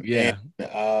gram. Yeah.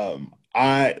 And,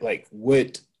 I like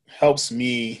what helps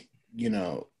me,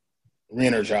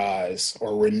 re-energize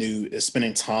or renew is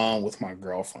spending time with my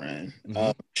girlfriend.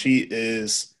 She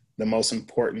is the most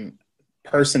important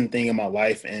thing in my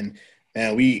life. And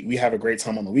we have a great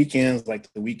time on the weekends.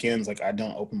 Like the weekends, like I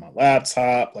don't open my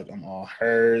laptop, like I'm all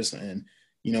hers. And,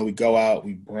 we go out,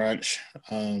 we brunch,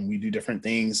 we do different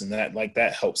things. And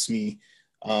that helps me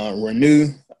renew.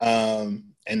 And,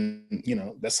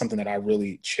 that's something that I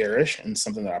really cherish and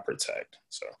something that I protect.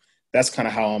 So that's kind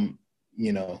of how I'm,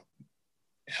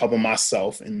 helping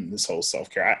myself in this whole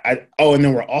self-care. And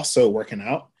then we're also working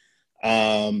out.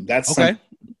 That's okay.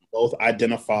 Both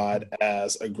identified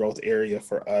as a growth area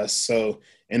for us. So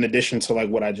in addition to like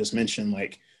what I just mentioned,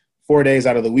 like 4 days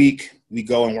out of the week, we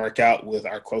go and work out with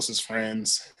our closest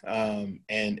friends. And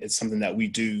it's something that we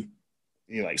do,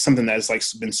 like something that's like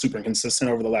been super consistent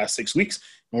over the last 6 weeks.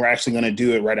 And we're actually going to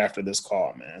do it right after this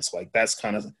call, man. So like, that's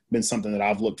kind of been something that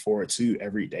I've looked forward to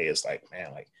every day. It's like,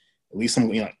 man, like at least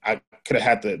I'm, I could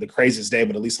have had the craziest day,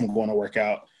 but at least I'm going to work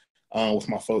out with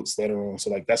my folks later on. So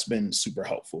like, that's been super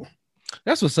helpful.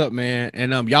 That's what's up, man.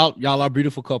 And y'all are a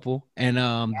beautiful couple, and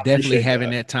definitely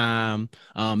having that time.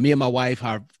 Me and my wife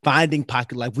are finding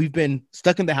pocket life. We've been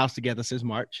stuck in the house together since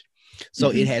March,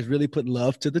 so it has really put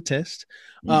love to the test.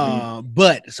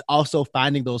 But it's also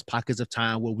finding those pockets of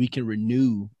time where we can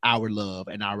renew our love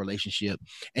and our relationship,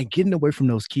 and getting away from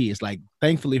those kids. Like,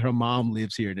 thankfully, her mom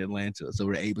lives here in Atlanta, so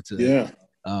we're able to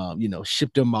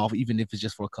ship them off, even if it's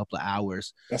just for a couple of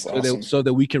hours. That's awesome. So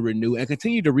that we can renew and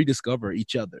continue to rediscover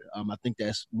each other. I think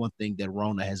that's one thing that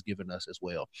Rona has given us as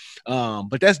well.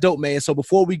 But that's dope, man. So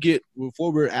before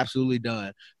we're absolutely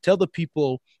done, tell the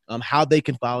people how they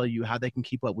can follow you, how they can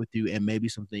keep up with you, and maybe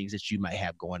some things that you might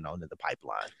have going on in the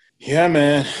pipeline. Yeah,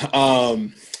 man.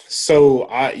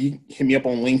 So you hit me up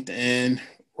on LinkedIn,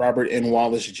 Robert N.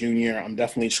 Wallace Jr. I'm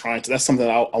definitely trying to. That's something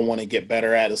I want to get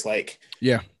better at. Is like,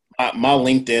 my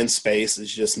LinkedIn space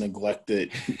is just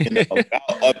neglected.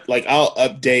 I'll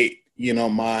update,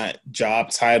 my job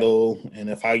title. And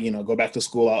if I, go back to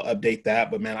school, I'll update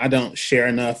that. But man, I don't share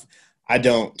enough.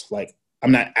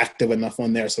 I'm not active enough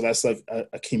on there. So that's like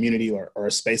a community or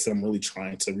a space that I'm really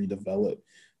trying to redevelop.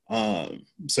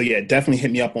 So yeah, definitely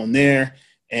hit me up on there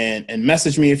and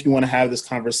message me if you want to have this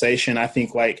conversation. I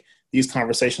think like these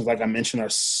conversations, like I mentioned, are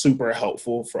super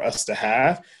helpful for us to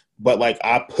have. But like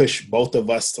I push both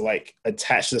of us to like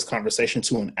attach this conversation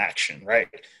to an action, right?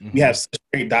 We have such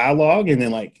great dialogue, and then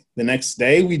like the next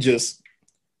day we just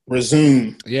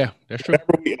resume. Yeah, that's true.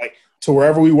 To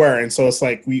wherever we were. And so it's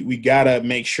like we gotta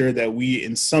make sure that we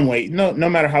in some way, no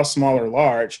matter how small or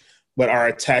large, but are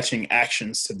attaching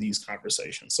actions to these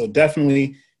conversations. So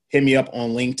definitely hit me up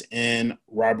on LinkedIn,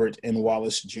 Robert N.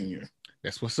 Wallace Jr.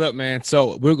 That's what's up, man.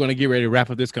 So we're going to get ready to wrap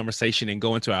up this conversation and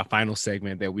go into our final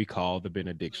segment that we call the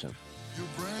benediction.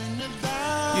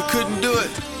 You couldn't do it.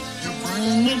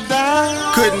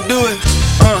 Couldn't do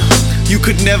it. You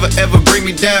could never ever bring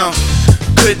me down.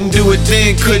 Couldn't do it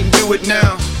then, couldn't do it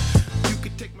now. You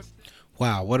could take my...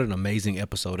 Wow, what an amazing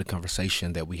episode of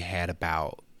conversation that we had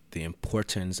about the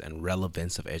importance and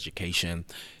relevance of education.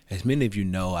 As many of you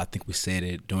know, I think we said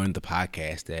it during the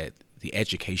podcast that the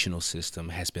educational system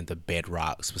has been the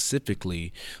bedrock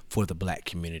specifically for the Black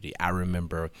community. I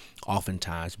remember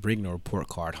oftentimes bringing a report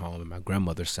card home and my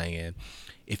grandmother saying,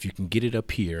 if you can get it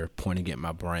up here pointing at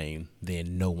my brain,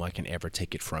 then no one can ever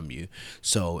take it from you.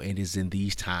 So it is in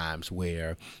these times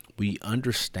where we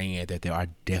understand that there are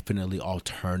definitely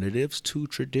alternatives to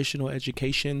traditional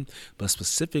education, but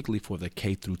specifically for the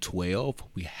K through 12,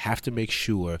 we have to make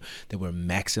sure that we're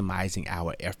maximizing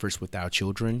our efforts with our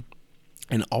children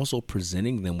and also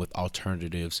presenting them with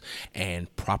alternatives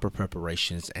and proper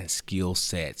preparations and skill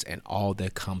sets and all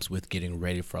that comes with getting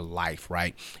ready for life,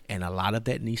 right? And a lot of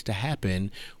that needs to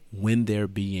happen when they're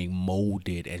being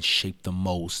molded and shaped the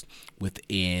most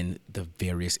within the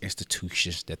various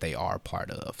institutions that they are a part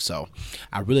of. So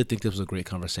I really think this was a great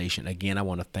conversation. Again, I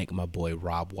want to thank my boy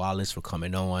Rob Wallace for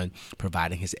coming on,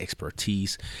 providing his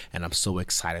expertise, and I'm so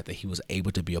excited that he was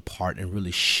able to be a part and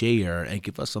really share and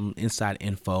give us some inside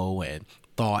info and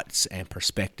thoughts and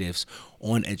perspectives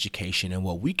on education and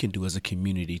what we can do as a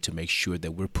community to make sure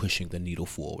that we're pushing the needle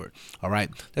forward. All right,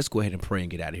 let's go ahead and pray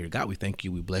and get out of here. God, we thank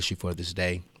you. We bless you for this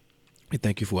day. We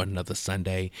thank you for another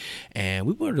Sunday, and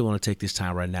we really want to take this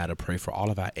time right now to pray for all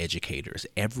of our educators,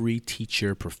 every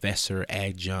teacher, professor,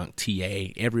 adjunct,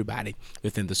 TA, everybody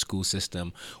within the school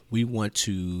system. We want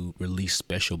to release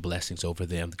special blessings over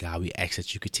them. God, we ask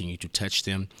that you continue to touch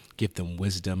them, give them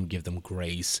wisdom, give them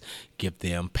grace, give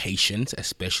them patience,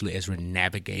 especially as we're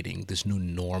navigating this new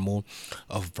normal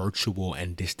of virtual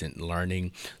and distant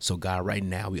learning. So God, right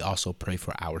now, we also pray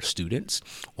for our students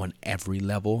on every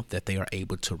level that they are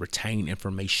able to retain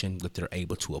information, that they're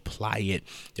able to apply it,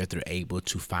 that they're able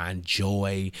to find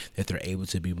joy, that they're able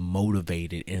to be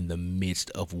motivated in the midst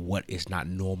of what is not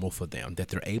normal for them, that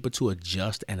they're able to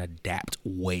adjust and adapt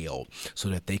well so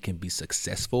that they can be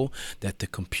successful, that the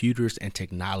computers and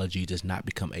technology does not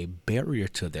become a barrier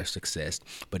to their success,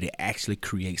 but it actually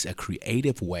creates a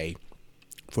creative way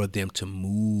for them to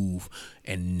move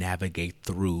and navigate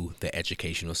through the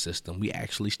educational system. We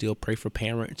actually still pray for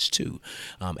parents too,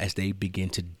 as they begin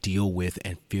to deal with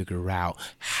and figure out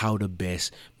how to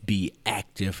best be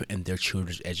active in their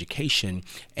children's education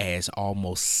as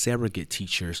almost surrogate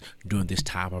teachers during this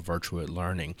time of virtual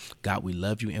learning. God, we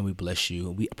love you and we bless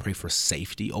you. We pray for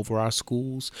safety over our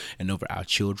schools and over our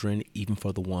children, even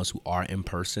for the ones who are in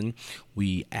person.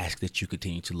 We ask that you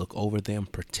continue to look over them,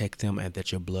 protect them, and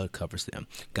that your blood covers them.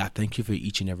 God, thank you for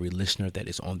each and every listener that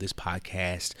is on this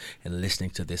podcast and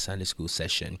listening to this Sunday school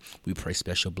session. We pray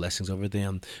special blessings over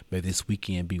them. May this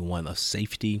weekend be one of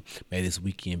safety. May this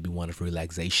weekend be one of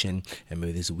relaxation. And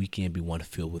may this weekend be one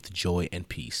filled with joy and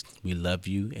peace. We love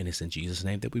you, and it's in Jesus'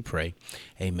 name that we pray.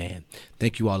 Amen.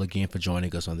 Thank you all again for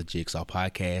joining us on the Jigsaw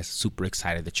Podcast. Super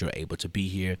excited that you're able to be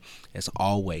here. As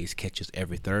always, catch us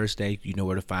every Thursday. You know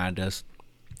where to find us.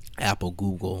 Apple,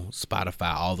 Google,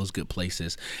 Spotify, all those good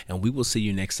places. And we will see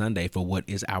you next Sunday for what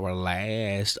is our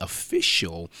last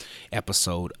official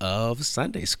episode of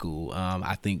Sunday School.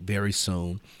 I think very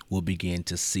soon we'll begin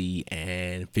to see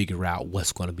and figure out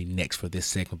what's going to be next for this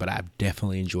segment. But I've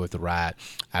definitely enjoyed the ride.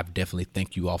 I've definitely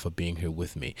thank you all for being here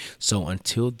with me. So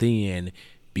until then,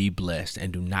 be blessed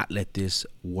and do not let this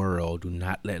world, do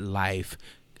not let life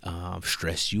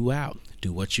stress you out.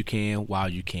 Do what you can while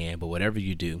you can, but whatever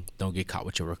you do, don't get caught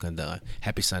with your work undone.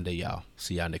 Happy Sunday, y'all.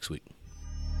 See y'all next week.